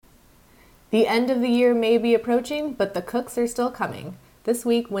The end of the year may be approaching, but the cooks are still coming. This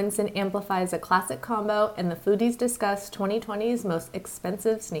week, Winston amplifies a classic combo, and the Foodies discuss 2020's most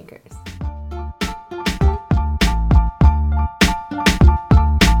expensive sneakers.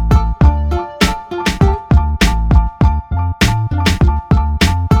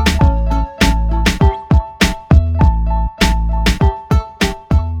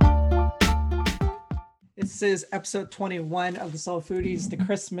 This is episode 21 of the Soul Foodies,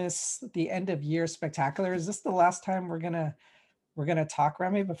 the end of year spectacular. Is this the last time we're gonna talk,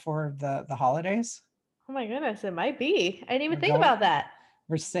 Remy, before the holidays? Oh my goodness, it might be. I didn't even think about that.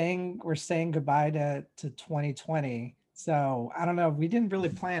 We're saying goodbye to 2020. So I don't know. We didn't really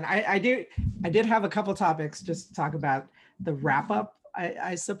plan. I did have a couple topics just to talk about the wrap up,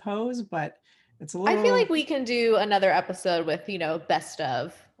 I suppose, but it's a little. I feel like we can do another episode with, best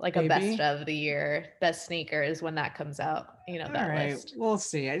of, like maybe? A best of the year, best sneakers when that comes out, that All right, list. We'll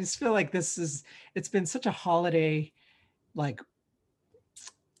see. I just feel like it's been such a holiday, like,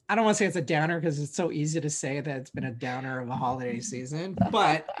 I don't want to say it's a downer because it's so easy to say that it's been a downer of a holiday season,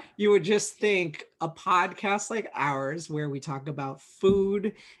 but you would just think a podcast like ours where we talk about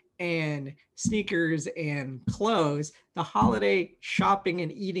food and sneakers and clothes, the holiday shopping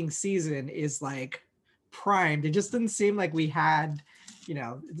and eating season is like primed. It just didn't seem like we had,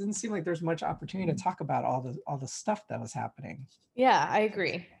 it didn't seem like there's much opportunity to talk about all the stuff that was happening. Yeah, I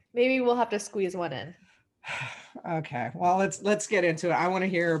agree. Maybe we'll have to squeeze one in. Okay, well, let's get into it. I want to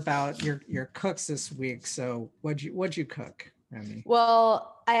hear about your cooks this week. So what'd you cook, Remy?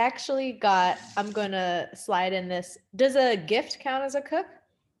 Well, I'm gonna slide in this. Does a gift count as a cook?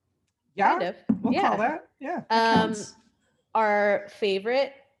 Yeah, kind of. We'll call that. Yeah. Our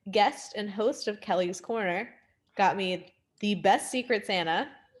favorite guest and host of Kelly's Corner got me the best Secret Santa,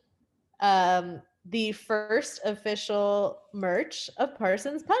 the first official merch of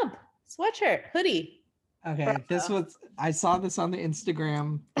Parsons Pump sweatshirt, hoodie. Okay, I saw this on the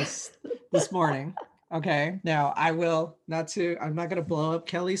Instagram this morning. Okay, now I'm not going to blow up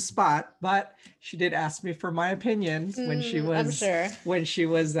Kelly's spot, but she did ask me for my opinion when she was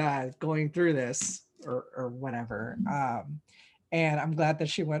going through this or whatever. And I'm glad that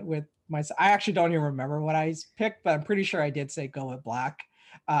she went with I actually don't even remember what I picked, but I'm pretty sure I did say go with black.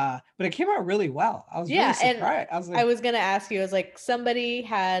 But it came out really well. I was really surprised. I was going to ask you, I was like, somebody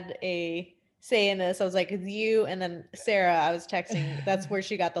had a say in this. I was like, it's you. And then Sarah, I was texting, that's where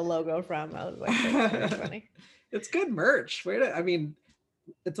she got the logo from. I was like, that's funny. It's good merch.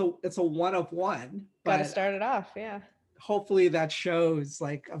 It's a one of one. Gotta start it off. Yeah. Hopefully that shows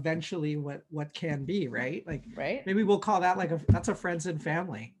like eventually what can be, right? Like, right. Maybe we'll call that that's a friends and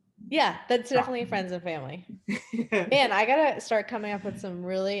family. Yeah, that's definitely friends and family. Man, I gotta start coming up with some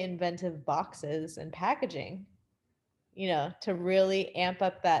really inventive boxes and packaging, to really amp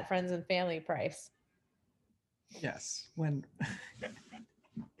up that friends and family price. Yes, when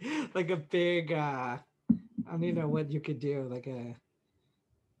like a big I don't even know what you could do, like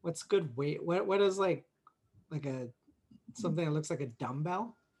what's good weight, what is like a something that looks like a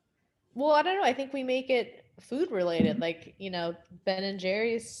dumbbell. Well, I don't know, I think we make it food related, like Ben and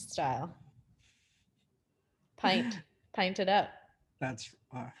Jerry's style. Pint it up. That's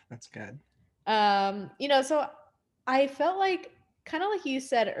good. So I felt like, kind of like you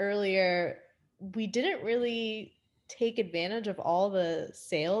said earlier, we didn't really take advantage of all the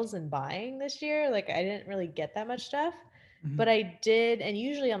sales and buying this year. Like, I didn't really get that much stuff, but I did. And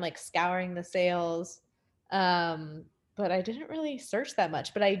usually I'm like scouring the sales, but I didn't really search that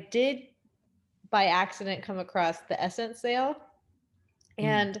much. But I did by accident come across the Essence sale.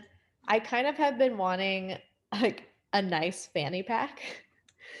 And I kind of have been wanting like a nice fanny pack.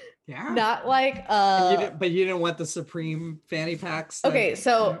 Yeah. Not like but you didn't want the Supreme fanny packs. Okay,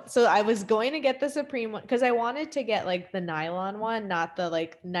 so I was going to get the Supreme one because I wanted to get like the nylon one, not the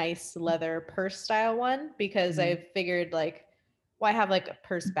like nice leather purse style one, because I figured like, I have like a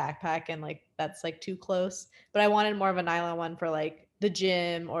purse backpack and like that's like too close. But I wanted more of a nylon one for like the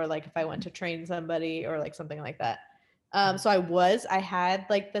gym, or like if I went to train somebody or like something like that. So I had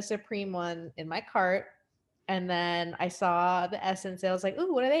like the Supreme one in my cart. And then I saw the Essence. I was like,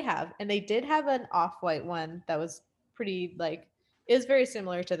 ooh, what do they have? And they did have an off-white one that was pretty, like, it was very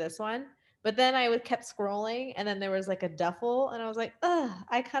similar to this one. But then I kept scrolling, and then there was like a duffel, and I was like, I'm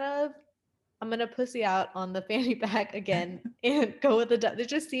going to pussy out on the fanny pack again and go with the duffel. It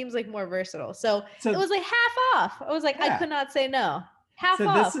just seems like more versatile. So it was like half off. I was like, I could not say no. Half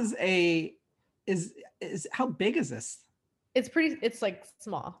off. So this is how big is this? It's like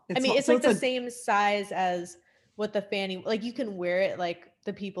small. It's like the same size as what the fanny, like you can wear it like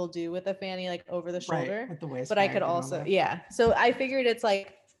the people do with the fanny, like over the shoulder, right, with the waist but I could also, so I figured it's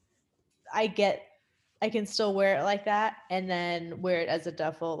like I can still wear it like that and then wear it as a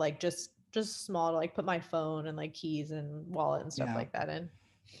duffel, like just small to like put my phone and like keys and wallet and stuff Yeah. like that in.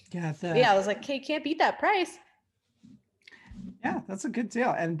 Yeah. But yeah, I was like, okay, can't beat that price. Yeah, that's a good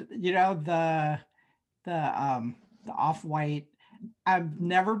deal. And the off-white, I've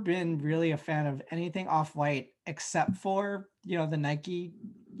never been really a fan of anything off-white except for, the Nike,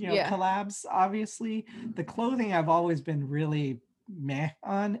 Yeah. collabs, obviously. The clothing I've always been really meh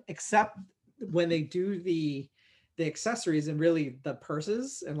on, except when they do the accessories and really the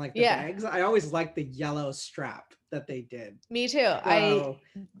purses and like the Yeah. bags. I always like the yellow strap that they did. Me too. I So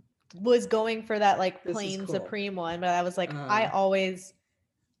was going for that like this is plain cool. Supreme one, but I was like, I always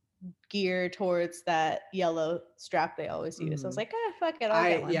gear towards that yellow strap they always use. So I was like, fuck it, I'll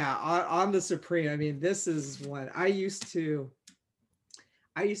get one. On the Supreme. I mean, this is one I used to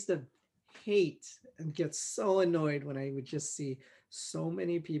hate and get so annoyed when I would just see so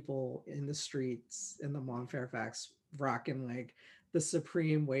many people in the streets in the Mont Fairfax rocking like the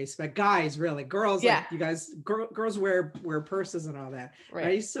Supreme waistband. Guys, really, girls, Yeah. like you guys, girls wear purses and all that. Right.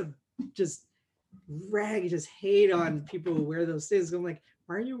 And I used to just hate on people who wear those things. I'm like,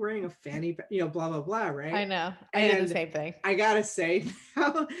 why are you wearing a fanny, blah blah blah, right? I know. I did the same thing. I gotta say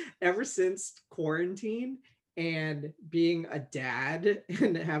now, ever since quarantine and being a dad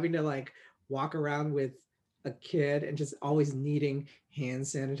and having to like walk around with a kid and just always needing hand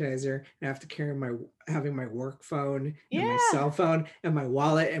sanitizer, and I have to carry having my work phone and my cell phone and my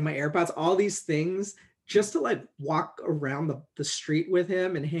wallet and my AirPods, all these things just to like walk around the street with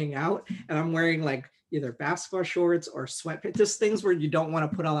him and hang out. And I'm wearing like either basketball shorts or sweatpants, just things where you don't want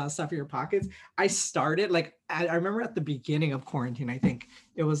to put all that stuff in your pockets. I started like, I remember at the beginning of quarantine, I think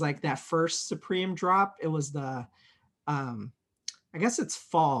it was like that first Supreme drop. It was the, I guess it's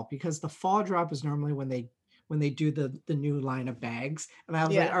fall, because the fall drop is normally when they do the new line of bags. And I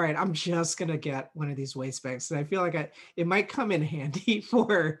was like, all right, I'm just going to get one of these waist bags. And I feel like it might come in handy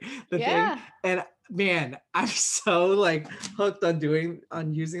for the thing. And man, I'm so like hooked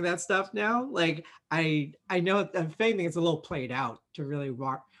on using that stuff now. Like I know, if anything, it's a little played out to really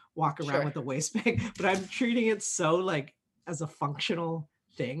walk around with the waist bag, but I'm treating it so like as a functional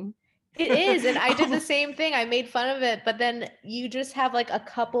thing. It is. And I did the same thing. I made fun of it, but then you just have like a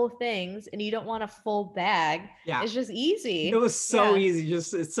couple things and you don't want a full bag. Yeah. It's just easy. It was so easy.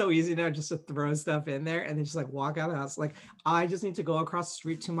 It's so easy now just to throw stuff in there and then just like walk out of the house. Like, I just need to go across the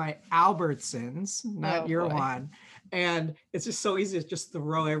street to my Albertsons, not your one. And it's just so easy to just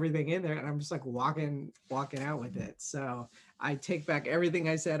throw everything in there. And I'm just like walking out with it. So I take back everything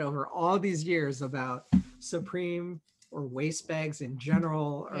I said over all these years about Supreme or waist bags in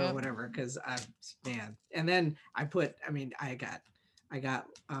general or whatever. Cause and then I got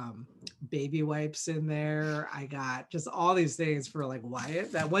baby wipes in there. I got just all these things for like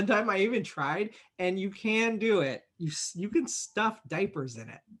Wyatt. That one time I even tried, and you can do it. You can stuff diapers in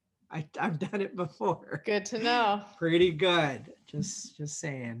it. I've done it before. Good to know. Pretty good. Just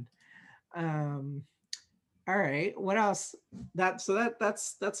saying. All right. What else? That's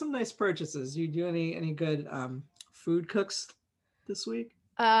some nice purchases. You do any good food cooks this week?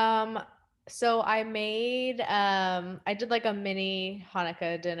 So I made I did like a mini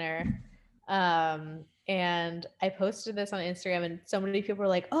Hanukkah dinner. And I posted this on Instagram and so many people were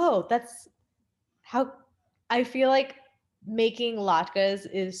like, "Oh, that's how I feel like making latkes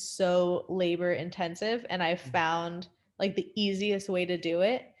is so labor intensive, and I found like the easiest way to do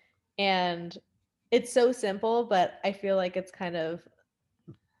it. And it's so simple, but I feel like it's kind of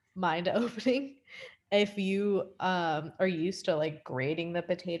mind opening if you are used to like grating the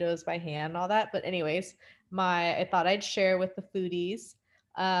potatoes by hand and all that. But anyways, I thought I'd share with the foodies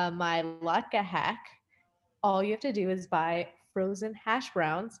my latke hack. All you have to do is buy frozen hash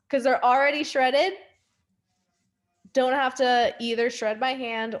browns because they're already shredded. Don't have to either shred by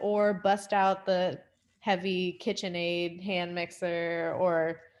hand or bust out the heavy KitchenAid hand mixer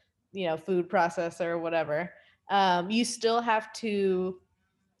or food processor or whatever. You still have to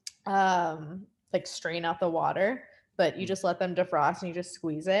like strain out the water, but you just let them defrost and you just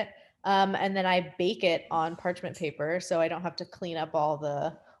squeeze it. And then I bake it on parchment paper so I don't have to clean up all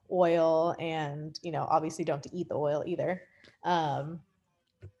the oil and, obviously don't have to eat the oil either. But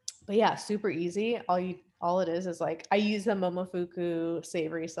yeah, super easy. All it is like I use the Momofuku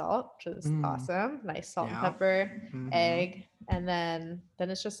savory salt, which is awesome. Nice salt and pepper, egg, and then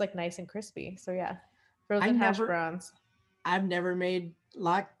it's just like nice and crispy. So yeah, frozen hash browns. I've never made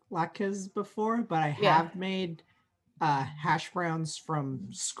latkes before, but I have made hash browns from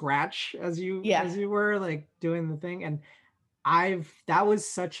scratch as you were like doing the thing. And that was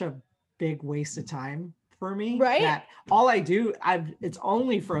such a big waste of time for me Right? that all I do, it's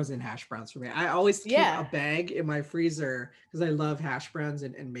only frozen hash browns for me. I always keep a bag in my freezer because I love hash browns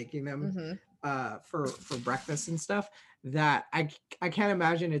and making them for breakfast and stuff. That I can't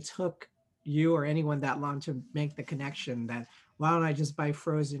imagine it took you or anyone that long to make the connection that why don't I just buy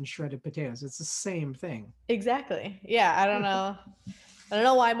frozen shredded potatoes? It's the same thing. Exactly. Yeah, I don't know. I don't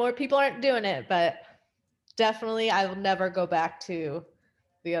know why more people aren't doing it, but definitely I will never go back to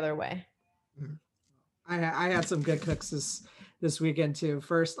the other way. I had some good cooks this weekend too.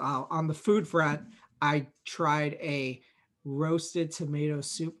 First, on the food front, I tried a roasted tomato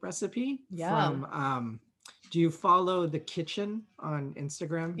soup recipe from. Do you follow The Kitchen on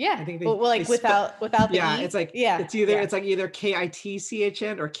Instagram? Yeah, I think well, like without the yeah, E? it's like yeah, it's either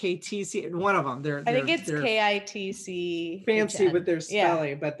KITCHN or KTC. One of them. I think it's KITC. Fancy with their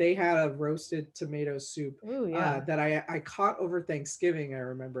spelling, but they had a roasted tomato soup that I caught over Thanksgiving. I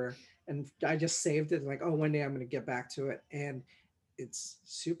remember, and I just saved it. Like, oh, one day I'm going to get back to it, and it's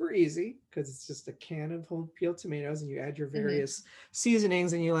super easy because it's just a can of whole peeled tomatoes, and you add your various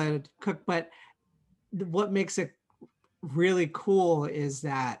seasonings and you let it cook. But what makes it really cool is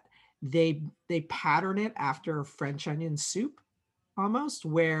that they pattern it after French onion soup almost,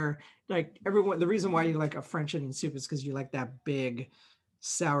 where like everyone, the reason why you like a French onion soup is because you like that big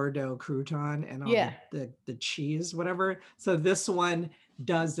sourdough crouton and all the cheese, whatever. So this one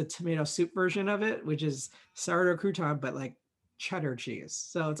does the tomato soup version of it, which is sourdough crouton, but like cheddar cheese.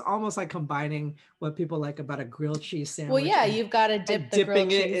 So it's almost like combining what people like about a grilled cheese sandwich. Well, yeah, you've got to dip the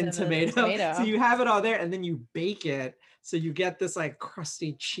grilled cheese in tomato. So you have it all there and then you bake it. So you get this like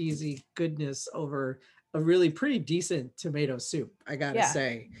crusty, cheesy goodness over a really pretty decent tomato soup, I gotta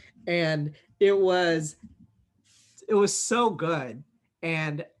say. And it was so good.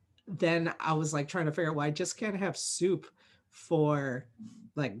 And then I was like trying to figure out, well, I just can't have soup for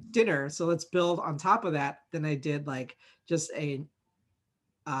like dinner. So let's build on top of that. Then I did like just on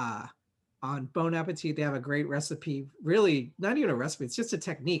Bon Appetit, they have a great recipe, really not even a recipe, it's just a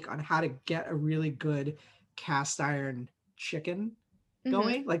technique on how to get a really good cast iron chicken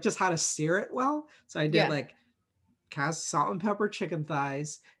going, like just how to sear it well. So I did like cast salt and pepper chicken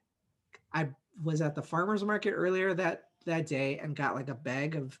thighs. I was at the farmer's market earlier that day and got like a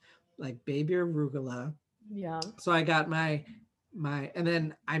bag of like baby arugula. Yeah. So I got my and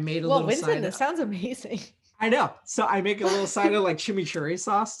then I made a little Winston, this sounds amazing. I know. So I make a little side of like chimichurri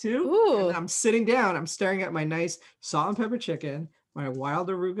sauce too. Ooh. And I'm sitting down, I'm staring at my nice salt and pepper chicken, my wild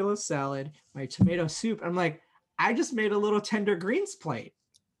arugula salad, my tomato soup. I'm like, I just made a little tender greens plate.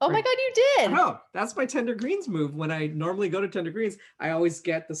 Oh my God, you did. Oh, that's my tender greens move. When I normally go to tender greens, I always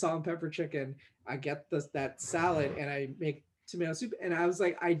get the salt and pepper chicken. I get that salad and I make tomato soup. And I was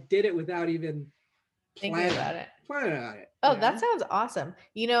like, I did it without even thinking about it. Planning on it. Oh, that sounds awesome.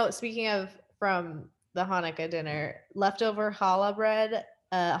 You know, speaking of from the Hanukkah dinner, leftover challah bread,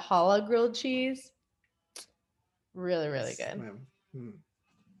 challah grilled cheese, really, really good.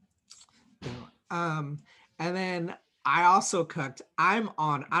 And then I also cooked. I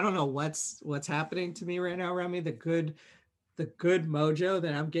don't know what's happening to me right now, Remy. The good mojo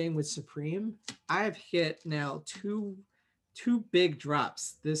that I'm getting with Supreme. I've hit now two big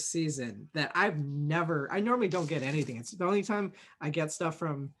drops this season that I normally don't get anything. It's the only time I get stuff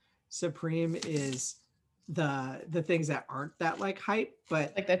from Supreme is the things that aren't that like hype,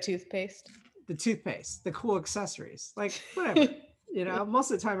 but like the toothpaste, the cool accessories, like whatever. You know,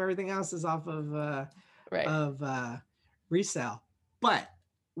 most of the time everything else is off of resale. But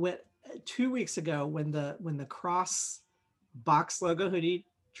 2 weeks ago when the cross box logo hoodie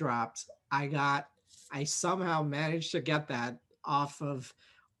dropped, I somehow managed to get that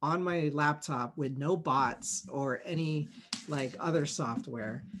on my laptop with no bots or any like other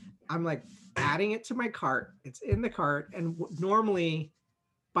software. I'm like adding it to my cart. It's in the cart, and normally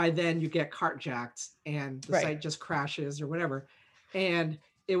by then you get cart jacked and the site just crashes or whatever. And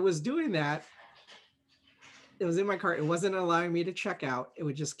it was doing that. It was in my cart. It wasn't allowing me to check out. It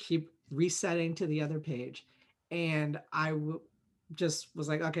would just keep resetting to the other page. And I just was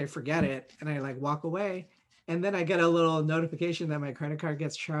like, okay, forget it. And I like walk away. And then I get a little notification that my credit card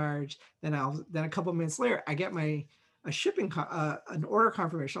gets charged. Then a couple minutes later, I get an order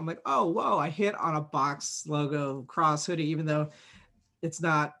confirmation. I'm like, oh, whoa, I hit on a box logo cross hoodie, even though it's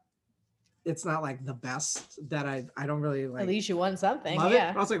not like the best that I don't really like. At least you won something. Love it.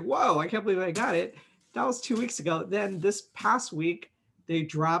 I was like, whoa, I can't believe I got it. That was 2 weeks ago. Then this past week, they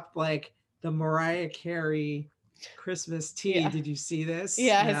dropped like the Mariah Carey Christmas tee. Yeah. Did you see this?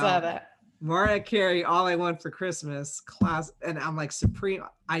 Yeah, I saw that. Mariah Carey, All I Want for Christmas, class. And I'm like, Supreme,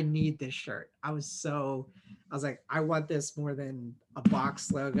 I need this shirt. I was like, I want this more than a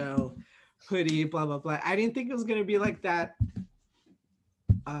box logo hoodie, blah blah blah. I didn't think it was gonna be like that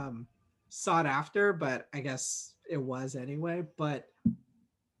um sought after, but I guess it was anyway. But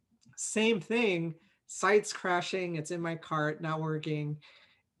same thing, site's crashing, it's in my cart, not working.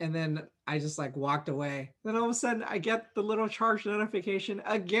 And then I just like walked away. Then all of a sudden I get the little charge notification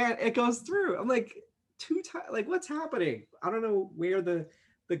again. It goes through. I'm like, two times, like what's happening? I don't know where the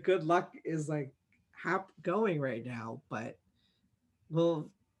good luck is like going right now, but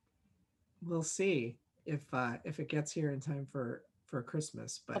we'll see if it gets here in time for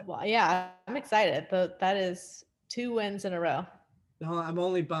Christmas. But Well, yeah, I'm excited. That is 2 wins in a row. no, I'm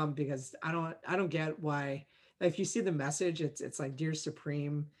only bummed because I don't get why. If you see the message, it's like Dear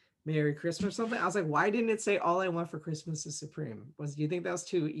Supreme, Merry Christmas or something. I was like, why didn't it say all I want for Christmas is Supreme? Do you think that was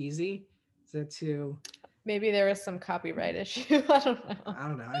too easy? Is it too? Maybe there was some copyright issue. I don't know. I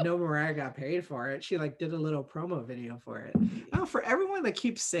don't know. I know Mariah got paid for it. She like did a little promo video for it. Oh, for everyone that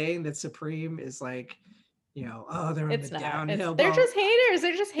keeps saying that Supreme is like, oh, they're on the downhill. They're just haters.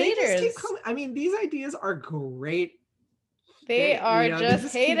 They're just haters. They just keep coming. I mean, these ideas are great. They are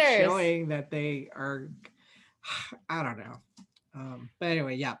just haters. Keep showing that they are. I don't know. But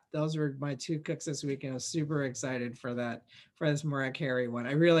anyway, yeah, those were my 2 cooks this week, and I was super excited for this Mariah Carey one.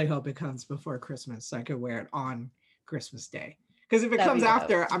 I really hope it comes before Christmas so I could wear it on Christmas Day. Because if it comes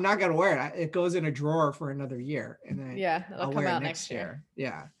after, I'm not gonna wear it. It goes in a drawer for another year, and then it'll come out next year.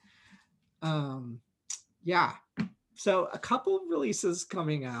 Yeah. Yeah. So a couple of releases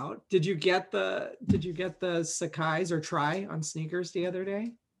coming out. Did you get the Sakai's or try on sneakers the other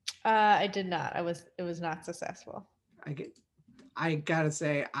day? I did not. It was not successful. I gotta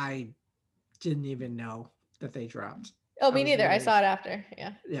say, I didn't even know that they dropped. Oh, me neither. I saw it after.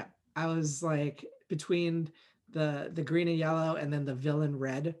 Yeah. Yeah. I was like between the green and yellow and then the villain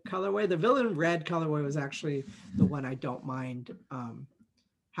red colorway. The villain red colorway was actually the one I don't mind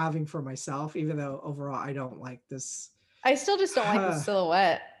having for myself, even though overall I don't like this. I still just don't like the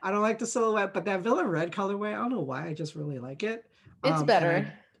silhouette. I don't like the silhouette, but that villain red colorway, I don't know why, I just really like it. It's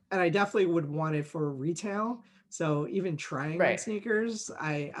better. And I definitely would want it for retail. So even trying on sneakers,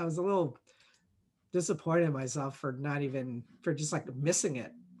 I was a little disappointed in myself for just like missing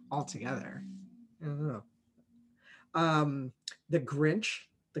it altogether. I don't know. The Grinch,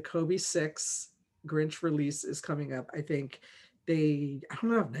 the Kobe 6 Grinch release is coming up. I think I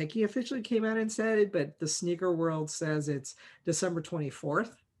don't know if Nike officially came out and said it, but the sneaker world says it's December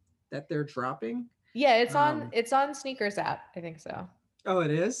 24th that they're dropping. Yeah, it's on Sneakers app. I think so. Oh,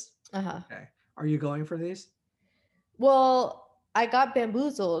 it is? Uh-huh. Okay. Are you going for these? Well, I got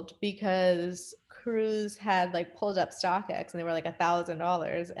bamboozled because Cruise had like pulled up StockX and they were like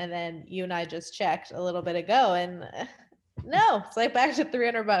 $1,000, and then you and I just checked a little bit ago and no, it's like back to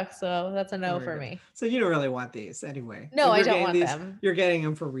 $300. So that's a no for me. So you don't really want these anyway. No, I don't want them. You're getting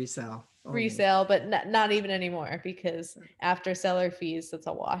them for resale. Resale, but not even anymore because after seller fees, it's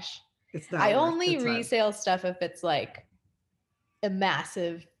a wash. I only resale stuff if it's like a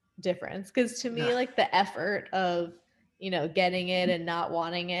massive difference, because to me, like the effort of getting it and not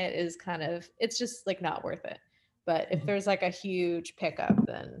wanting it is it's just like not worth it. But if there's like a huge pickup,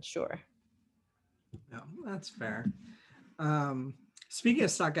 then sure. No, that's fair. Speaking of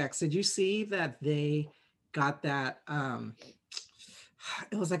StockX, did you see that they got that?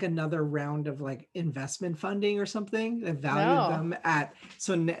 It was like another round of like investment funding or something that valued them at.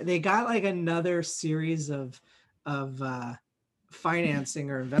 So they got like another series of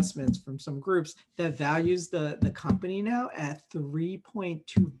financing or investments from some groups that values the company now at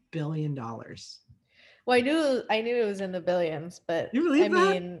 $3.2 billion. Well, I knew it was in the billions, but you believe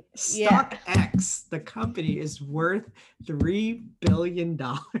that? StockX, the company, is worth $3 billion.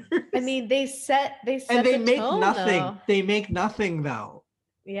 I mean, they make nothing. Though. They make nothing though.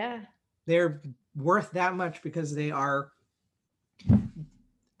 Yeah. They're worth that much because they are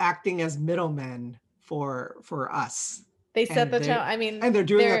acting as middlemen for us. They set the tone. I mean, and they're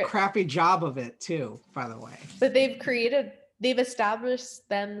doing a crappy job of it too, by the way. But they've established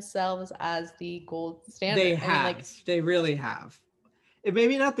themselves as the gold standard. They have. They really have. It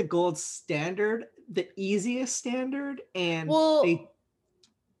maybe not the gold standard, the easiest standard, and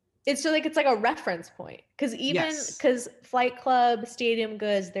it's like a reference point, because Flight Club, Stadium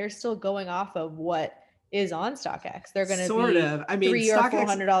Goods, they're still going off of what is on StockX. They're going to be $300 or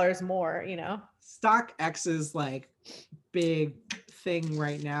 $400 more. StockX is like big thing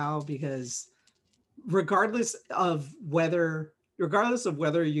right now because regardless of whether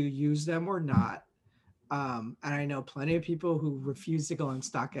you use them or not, and I know plenty of people who refuse to go on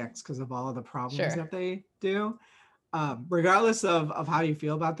StockX because of all of the problems that they do. regardless of how you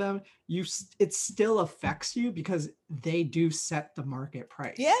feel about them, it still affects you because they do set the market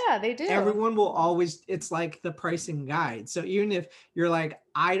price. Yeah, they do. Everyone will always, it's like the pricing guide. So even if you're like,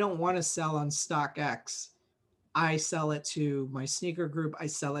 I don't want to sell on StockX, I sell it to my sneaker group. I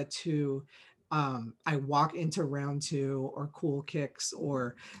sell it to, I walk into Round Two or Cool Kicks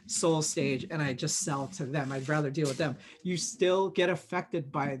or Soul Stage and I just sell to them. I'd rather deal with them. You still get affected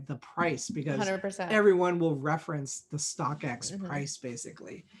by the price because 100%. everyone will reference the StockX price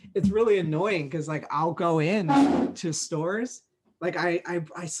basically. It's really annoying because like I'll go in to stores. Like I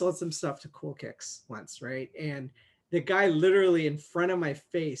sold some stuff to Cool Kicks once, right? And the guy literally in front of my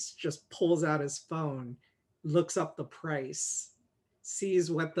face just pulls out his phone, looks up the price, sees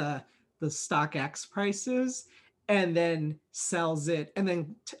what the StockX price is, and then sells it, and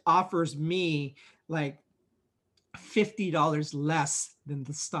then offers me like $50 less than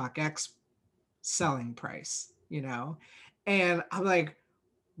the StockX selling price, you know? And I'm like,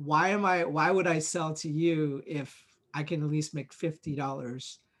 why would I sell to you if I can at least make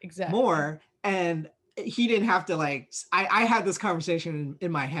 $50 more? And he didn't have to like, I had this conversation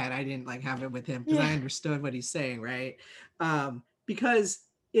in my head. I didn't like have it with him because I understood what he's saying, right? Because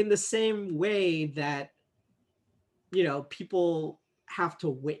in the same way that, you know, people have to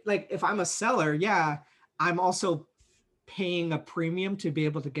wait, like if I'm a seller, yeah, I'm also paying a premium to be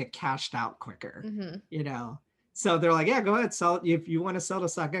able to get cashed out quicker, you know? So they're like, yeah, go ahead, sell it. If you want to sell to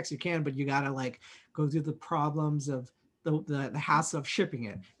StockX, you can, but you got to like go through the problems of the hassle of shipping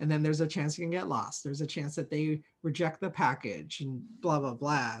it. And then there's a chance you can get lost. There's a chance that they reject the package and blah, blah,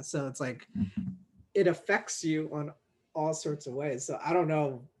 blah. So it's like, it affects you on all sorts of ways. So I don't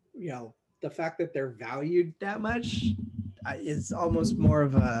know, you know, the fact that they're valued that much is almost more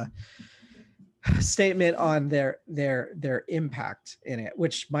of a statement on their impact in it,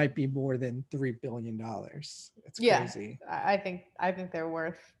 which might be more than $3 billion. It's crazy. I think they're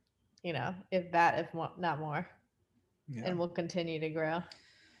worth, you know, if not more, and will continue to grow.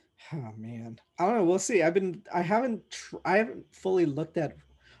 Oh man, I don't know. We'll see. I haven't fully looked at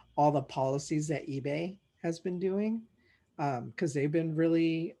all the policies that eBay has been doing, because they've been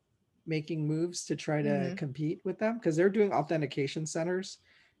really making moves to try to compete with them because they're doing authentication centers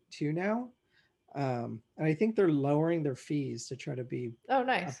too now. And I think they're lowering their fees to try to be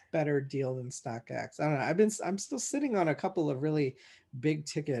a better deal than StockX. I don't know. I'm still sitting on a couple of really big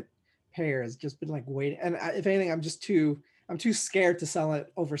ticket pairs, just been like waiting. And if anything, I'm too scared to sell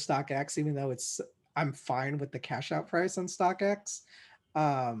it over StockX, even though I'm fine with the cash out price on StockX.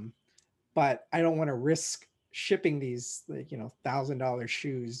 But I don't want to risk shipping these, like, you know, $1,000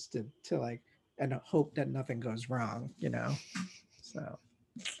 shoes to like, and hope that nothing goes wrong, you know? So.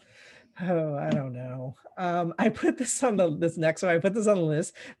 Oh, I don't know. I put this on this next one. I put this on the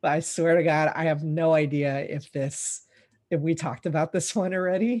list, but I swear to God, I have no idea if we talked about this one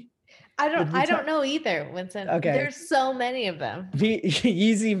already. I don't know either, Winston. Okay. There's so many of them.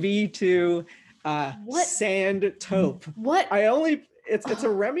 Yeezy V2 Sand Taupe. What? It's a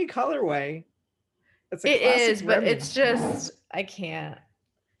Remy colorway. It's a classic Remy. But it's just, I can't.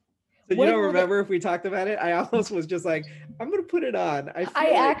 So you don't remember if we talked about it? I almost was just like, I'm gonna put it on.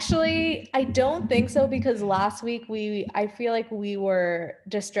 I don't think so, because last week I feel like we were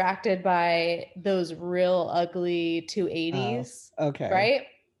distracted by those real ugly 280s. Okay. Right?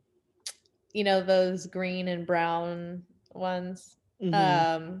 You know, those green and brown ones.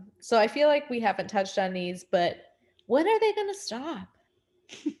 So I feel like we haven't touched on these, but when are they gonna stop?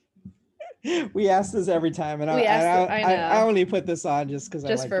 We ask this every time, and I only put this on just because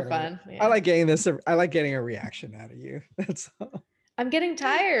I like for fun. Yeah. I like getting this. I like getting a reaction out of you. That's all. I'm getting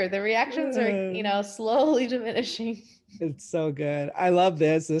tired. The reactions are, you know, slowly diminishing. It's so good. I love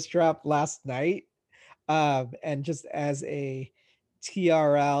this. This dropped last night, and just as a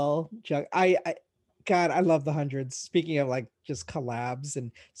TRL, God, I love the hundreds. Speaking of like just collabs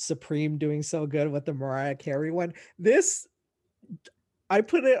and Supreme doing so good with the Mariah Carey one, this. I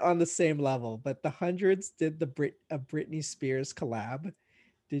put it on the same level, but the hundreds did the Britney Spears collab.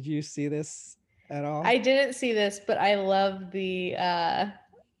 Did you see this at all? I didn't see this, but I love the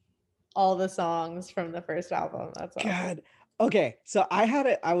all the songs from the first album. That's awesome. God. Okay, so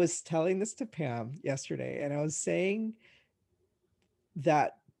I was telling this to Pam yesterday, and I was saying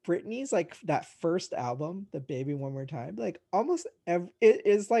that Britney's like that first album, the Baby One More Time, like it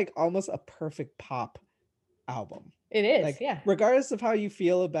is like almost a perfect pop album. It is, like, yeah. Regardless of how you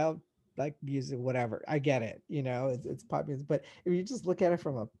feel about like music, whatever, I get it. You know, it's pop music, but if you just look at it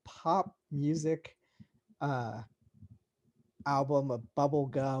from a pop music album, a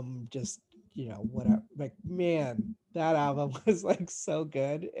bubblegum, just, you know, whatever. Like, man, that album was like so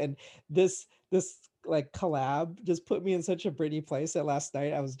good, and this like collab just put me in such a Britney place that last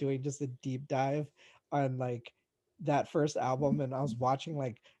night I was doing just a deep dive on like that first album, and I was watching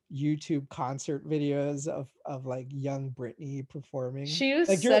like YouTube concert videos of like young Britney performing. She was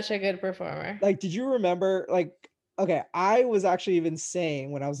Like you're such a good performer. like, did you remember like okay, I was actually even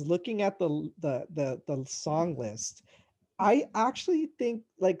saying when I was looking at the song list, I actually think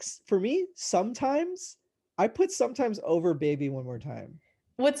like for me, sometimes I put sometimes over Baby One More Time.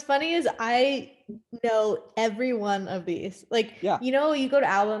 What's funny is I know every one of these. Like, Yeah, you know, you go to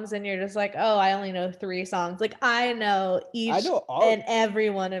albums and you're just like, oh, I only know 3 songs. Like, I know I each know all and every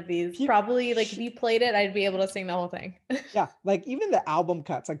one of these. people. Probably, like, if you played it, I'd be able to sing the whole thing. Yeah, like even the album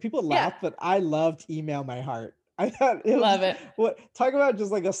cuts, like people Yeah, laugh, but I loved Email My Heart. I thought it was love it. what talk about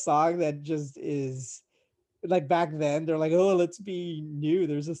just like a song that just is like back then they're like, oh, let's be new.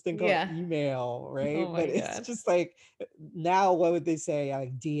 There's this thing called Yeah. email, right? Oh But my it's God. just like now, what would they say?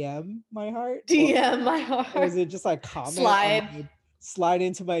 Like DM my heart? DM my Or is heart. it just like comment on Slide. my slide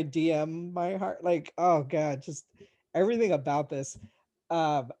into my DM my heart? Like, oh god, just everything about this.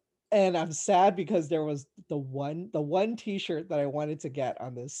 Um, and I'm sad because there was the one t-shirt that I wanted to get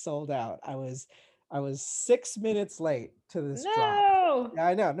on this sold out. I was 6 minutes late to this drop. No. Yeah,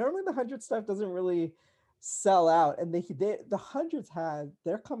 I know. Normally the 100 stuff doesn't really sell out, and the hundreds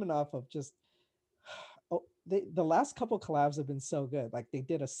they're coming off of just oh, the last couple collabs have been so good. Like they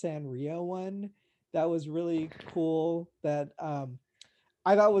did a Sanrio one that was really cool that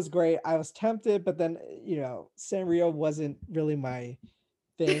I thought was great. I was tempted, but then Sanrio wasn't really my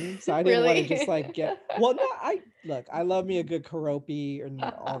thing, so I didn't want to just Really? like get. Well, no, I love me a good Karopi and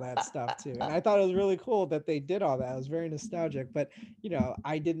all that stuff too, and I thought it was really cool that they did all that. It was very nostalgic, but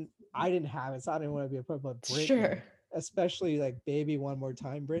I didn't have it, so I didn't want to be a part of Sure. Britney, especially like Baby One More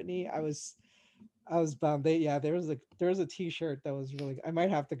Time Britney. I was bummed. Yeah, there was a T-shirt that was really. I might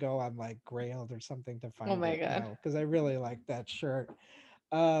have to go on like Grailed or something to Oh find my it God. now because I really like that shirt.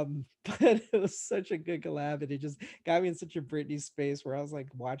 But it was such a good collab, and it just got me in such a Britney space where I was like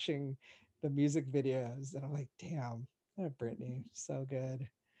watching the music videos, and I'm like, damn, that Britney, so good.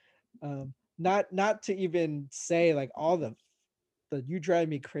 Not to even say like all the "You Drive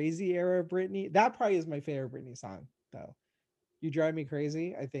Me Crazy" era Britney. That probably is my favorite Britney song though. "You Drive Me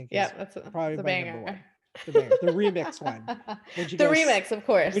Crazy," I think Yeah, is that's probably a my number banger. one. The banger, the remix one, when she The goes, remix, of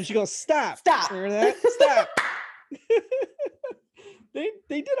course. when she goes, stop. Stop. Remember that? Stop.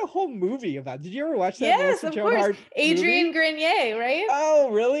 They did a whole movie about. Did you ever watch that Yes, Melissa of Joan course. Hart Adrian movie? Grenier, right? Oh,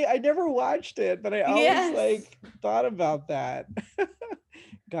 really? I never watched it, but I always Yes. like thought about that.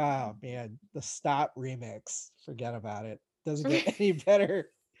 God, man, the Stop remix. Forget about it. Doesn't get any better.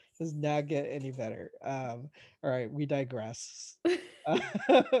 Does not get any better. All right, we digress. Um,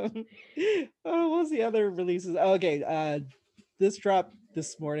 oh, what was the other releases? Oh, okay, this dropped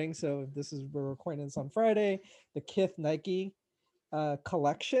this morning, so we're recording this on Friday. The Kith Nike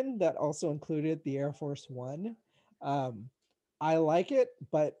collection that also included the Air Force One. Um, I like it,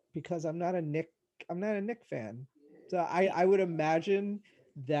 but because I'm not a Nick fan. So I would imagine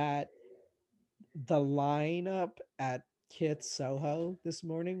that the lineup at Kit Soho this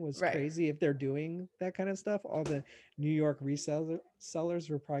morning was Right. crazy. If they're doing that kind of stuff, all the New York sellers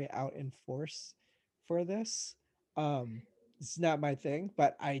were probably out in force for this. Um, it's not my thing,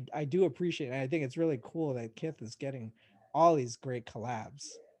 but I do appreciate it. I think it's really cool that Kith is getting all these great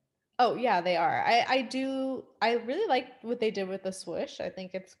collabs. Oh yeah, they are. I really like what they did with the swoosh. I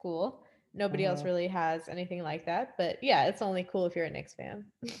think it's cool. Nobody else Uh, really has anything like that. But yeah, it's only cool if you're a Knicks fan.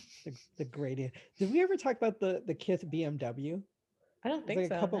 the great. Did we ever talk about the Kith BMW? It I don't was think like a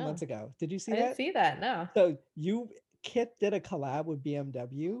so. couple No. months ago. Did you I see didn't that? see that. No. So Kit did a collab with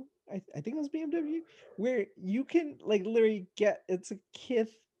BMW. I think it was BMW, where you can like literally get it's a Kith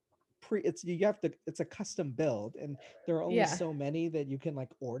it's a custom build, and there are only Yeah. so many that you can like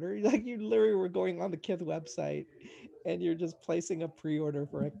order. Like you literally were going on the Kith website and you're just placing a pre-order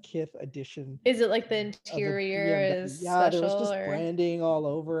for a Kith edition Is it like the of a interior BMW. is Yeah, there was special just or branding all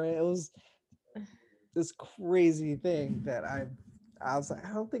over it. It was this crazy thing that I was like,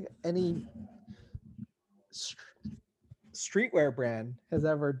 I don't think any streetwear brand has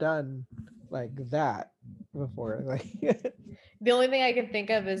ever done like that before. Like, the only thing I can think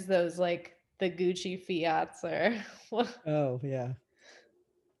of is those like the Gucci Fiats or oh yeah,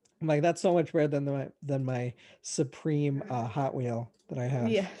 I'm like that's so much better than my Supreme Hot Wheel that I have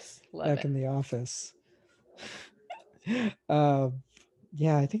yes, love back it. in the office. um,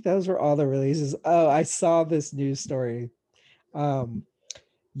 yeah, I think those were all the releases. Oh, I saw this news story. Um,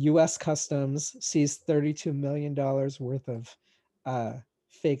 U.S. Customs seized $32 million worth of uh,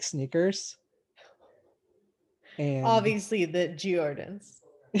 fake sneakers, and Obviously the Jordans.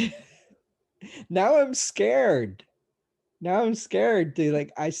 Now I'm scared. Now I'm scared, dude.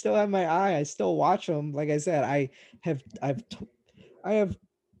 Like I still have my eye. I still watch them. Like I said, have I've t- I have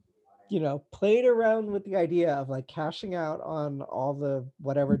played around with the idea of like cashing out on all the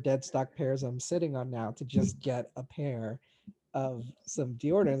whatever dead stock pairs I'm sitting on now to just get a pair of some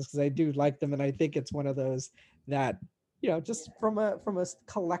deodorants because I do like them, and I think it's one of those that just from a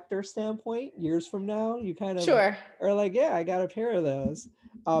collector standpoint, years from now, you kind of Sure. are like, yeah, I got a pair of those.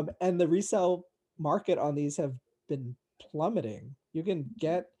 And the resale market on these have been plummeting. You can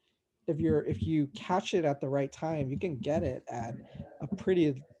get if you catch it at the right time, you can get it at a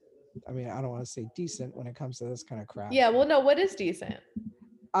pretty, I mean, I don't want to say decent when it comes to this kind of crap. Yeah, well, no, what is decent?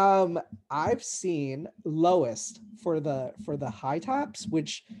 Um, I've seen lowest for the high tops,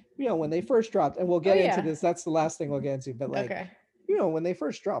 which when they first dropped, and we'll Oh get into yeah. this. That's the last thing we'll get into. But like, Okay. when they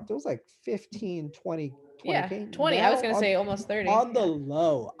first dropped, it was like 15, 20, Yeah, 20K. 20. I was Now gonna say almost 30. on the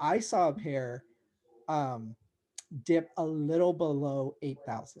low, I saw a pair um dip a little below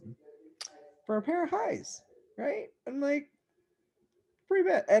 8,000 for a pair of highs, right? I'm like, pretty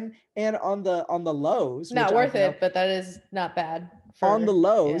bad. And on the lows, which Not I've worth now it, but that is not bad on the for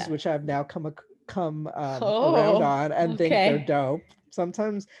lows, yeah. which I've now come around Oh, on and think they're okay. dope.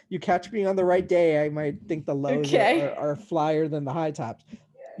 Sometimes you catch me on the right day, I might think the lows Okay. are flyer than the high tops.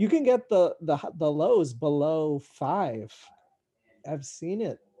 You can get the lows below 5. I've seen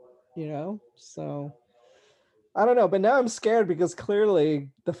it, so I don't know, but now I'm scared because clearly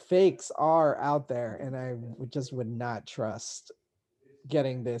the fakes are out there, and I would not trust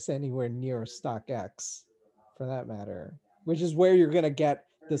getting this anywhere near StockX, for that matter, which is where you're gonna get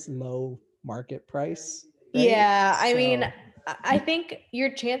this low market price, right? Yeah, I mean, So I think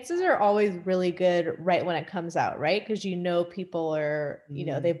your chances are always really good right when it comes out, right? Because people are,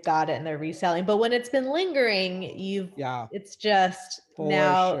 mhm, they've got it and they're reselling. But when it's been lingering, yeah, it's just for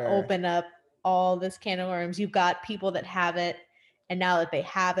now sure. open up all this can of worms. You've got people that have it, and now that they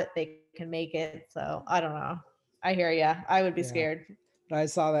have it, they can make it. So I don't know. I hear ya. I would be Yeah. scared. But I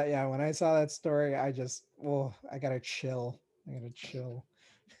saw that, yeah, when I saw that story, I just, well, I gotta chill. I gotta chill.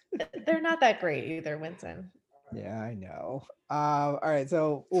 They're not that great either, Winston. Yeah, I know. All right,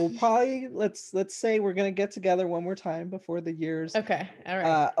 so we'll probably let's say we're gonna get together one more time before the year's Okay. All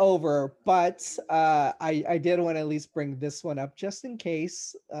right. over, but I did want to at least bring this one up just in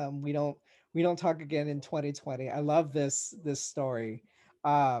case we don't talk again in 2020. I love this story,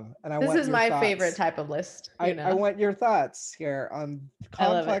 and I This want is your my favorite thoughts. type of list, I want your thoughts here on I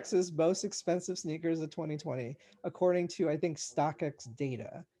love it. Complex's most expensive sneakers of 2020, according to I think StockX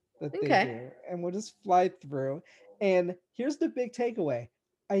data that they Okay. do, and we'll just fly through. And here's the big takeaway: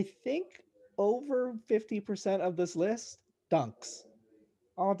 I think over 50% of this list dunks,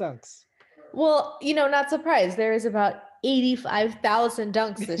 all dunks. Well, not surprised. There is about 85,000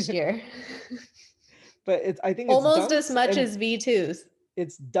 dunks this year. But it's I think it's Almost as dunks much and as V2s.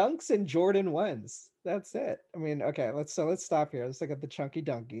 it's dunks and Jordan ones. That's it. I mean, okay, let's stop here. Let's look at the chunky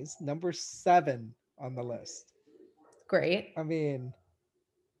donkeys. Number 7 on the list. Great. I mean,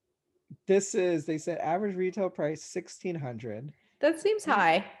 this is they said average retail price 1,600. That seems You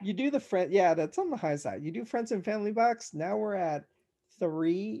high. you do the friend, yeah, that's on the high side. You do friends and family box. Now we're at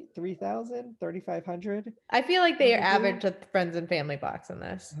 3,000, 3,500 I feel like they are probably. average with friends and family box in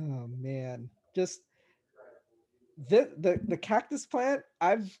this. Oh man, just the cactus plant.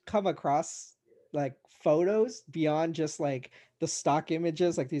 I've come across like photos beyond just like the stock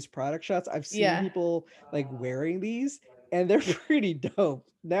images, like these product shots. I've seen Yeah. people like wearing these, and they're pretty dope.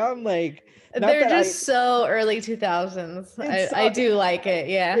 Now I'm like, not They're that just so early 2000s. it's I do like it.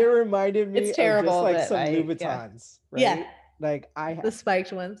 it Yeah. reminded It's me of just terrible, like but some yeah. Louboutins, Yeah. right? Like The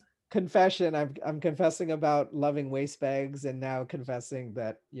spiked ones. confession, I'm confessing about loving waist bags, and now confessing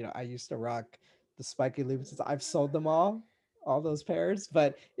that I used to rock the spiky Louboutins. I've sold them all those pairs,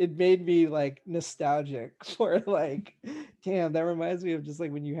 but it made me like nostalgic for like, damn, that reminds me of just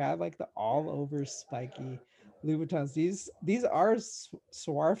like when you had like the all over spiky Louboutins. These are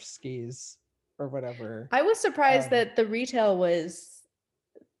Swarovskis or whatever. I was surprised um that the retail was,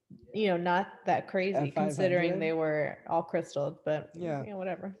 not that crazy at considering 500. they were all crystals, but Yeah,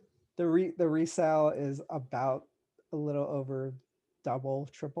 whatever. the resale is about a little over double,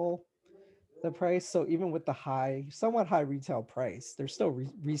 triple the price. So even with the somewhat high retail price, they're still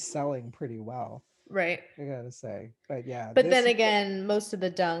reselling pretty well, Right. I gotta say. But yeah, But then again, most of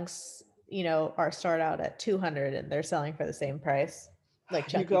the dunks, are start out at 200 and they're selling for the same price, like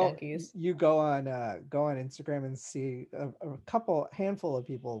you chunky go dunkies. you go on Instagram and see a couple handful of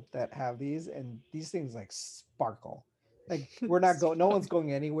people that have these, and these things like sparkle. Like we're not going. No one's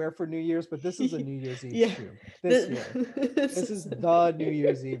going anywhere for New Year's, but this is a New Year's Eve Yeah. shoe this year. This is the New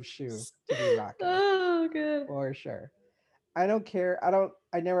Year's Eve shoe to be rocking Oh, good. for sure. I don't care.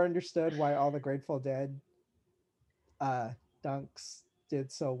 I never understood why all the Grateful Dead uh dunks did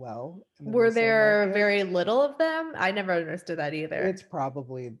so well in the Were resale there market. very little of them? I never understood that either. It's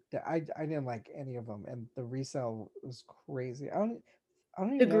probably I didn't like any of them, and the resale was crazy. I don't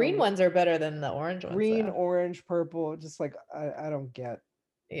The even green know. ones are better than the orange ones, Green, though. orange, purple. Just like I don't get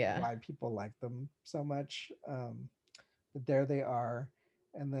Yeah. why people like them so much. But there they are.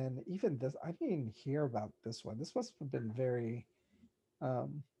 And then even this, I didn't even hear about this one. This must have been very.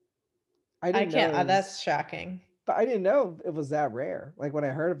 Um, I I didn't know can't. it was, That's shocking. but I didn't know it was that rare. Like when I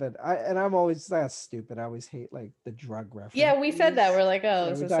heard of it, I'm always that's stupid. I always hate like the drug reference. Yeah, we said that. We're like, oh, Yeah,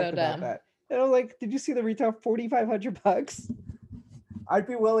 this we is so talked about dumb. that. And I'm like, did you see the retail $4,500? I'd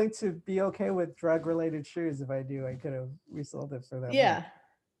be willing to be okay with drug related shoes if I knew I could have resold it for that Yeah,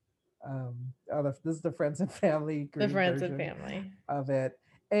 much. This is the friends and family the green friends and version family. of it.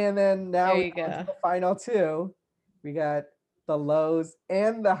 And then now There we you go to go. the final two. We got the lows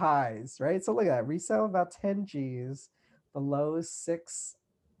and the highs, right? So look at that. Resale about 10 G's. The lows 6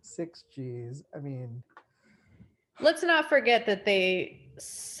 G's. I mean, Let's not forget that they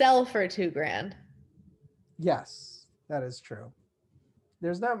sell for $2,000. yes, that is true.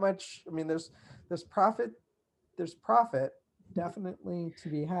 There's not much. I mean, there's profit. There's profit definitely to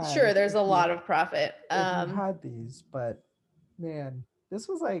be had. Sure, there's if a you- lot of profit. if you had these, but man, this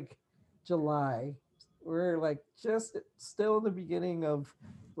was like July. We're like just still in the beginning of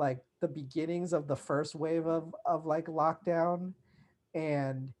like the beginnings of the first wave of like lockdown,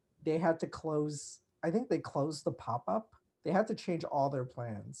 and they had to close. I think they closed the pop up. They had to change all their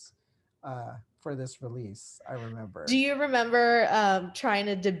plans for this release. I remember. Do you remember trying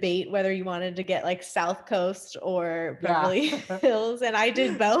to debate whether you wanted to get like South Coast or Beverly Hills? And I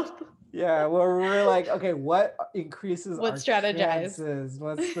did both. Yeah, well, we're like, okay, what increases What our strategize? chances?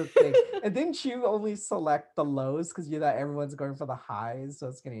 What's the thing? And didn't you only select the lows because you thought everyone's going for the highs, so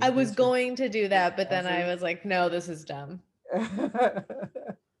it's gonna. I was increase your going to do that, but then I chances? was like, no, this is dumb.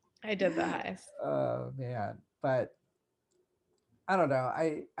 I did the highs. Oh man, but I don't know.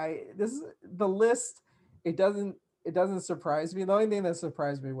 This is the list. It doesn't surprise me. The only thing that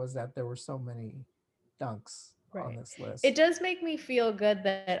surprised me was that there were so many dunks on Right. this list. It does make me feel good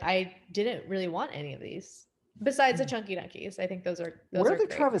that I didn't really want any of these besides the Chunky Dunkies. I think those are Where are the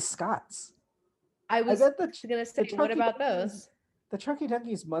great. Travis Scotts? I was bet gonna say, the what Chunky about Dunkies- those? The Chunky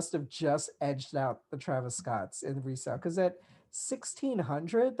Dunkies must have just edged out the Travis Scotts in resale because at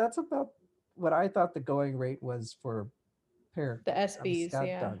 1,600, that's about what I thought the going rate was for a pair of The Travis SBs, Scott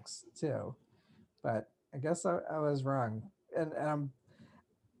yeah. dunks too. But I guess I was wrong, and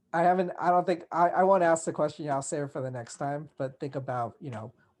I haven't. I don't think I want to ask the question. I'll save it for the next time. But think about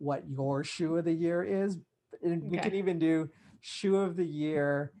what your shoe of the year is. And we can Okay. even do shoe of the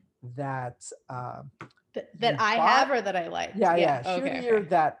year that That I bought? have or that I liked. yeah. Shoe of Okay, the year okay.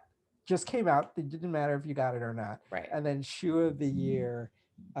 that just came out. It didn't matter if you got it or not. Right. And then shoe of the year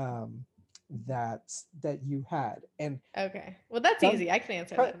that you had. And Okay. Well, that's Dunk- easy. I can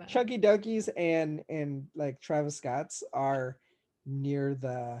answer that now. Chunky Dunkies and like Travis Scott's are near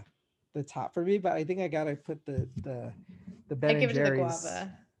the top for me, but I think I gotta put the Ben I and give it to the Jerry's.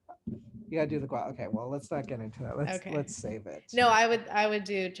 guava. You gotta do the guava. Okay, well, let's not get into that. Let's save it. No, I would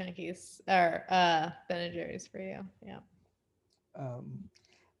do Chunkies or Ben and Jerry's for you. Yeah.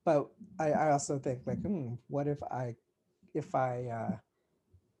 But I also think like, what if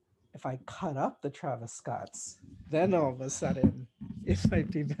I cut up the Travis Scotts, then all of a sudden it might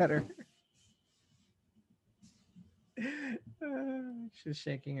be better. She's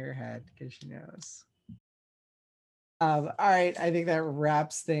shaking her head because she knows. All right, I think that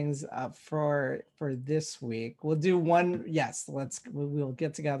wraps things up for this week. We'll do one. Yes, we'll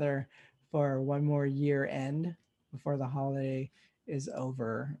get together for one more year end before the holiday is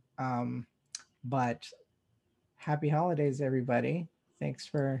over. But happy holidays, everybody! Thanks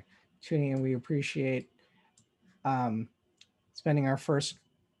for tuning in. We appreciate spending our first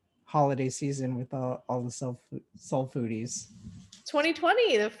holiday season with all the soul foodies.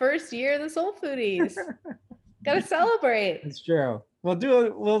 2020, the first year of the Soul Foodies. Gotta celebrate. It's true. We'll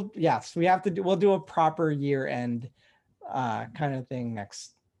do a proper year end kind of thing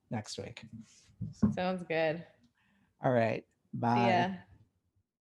next week. Sounds good. All right. Bye. Yeah.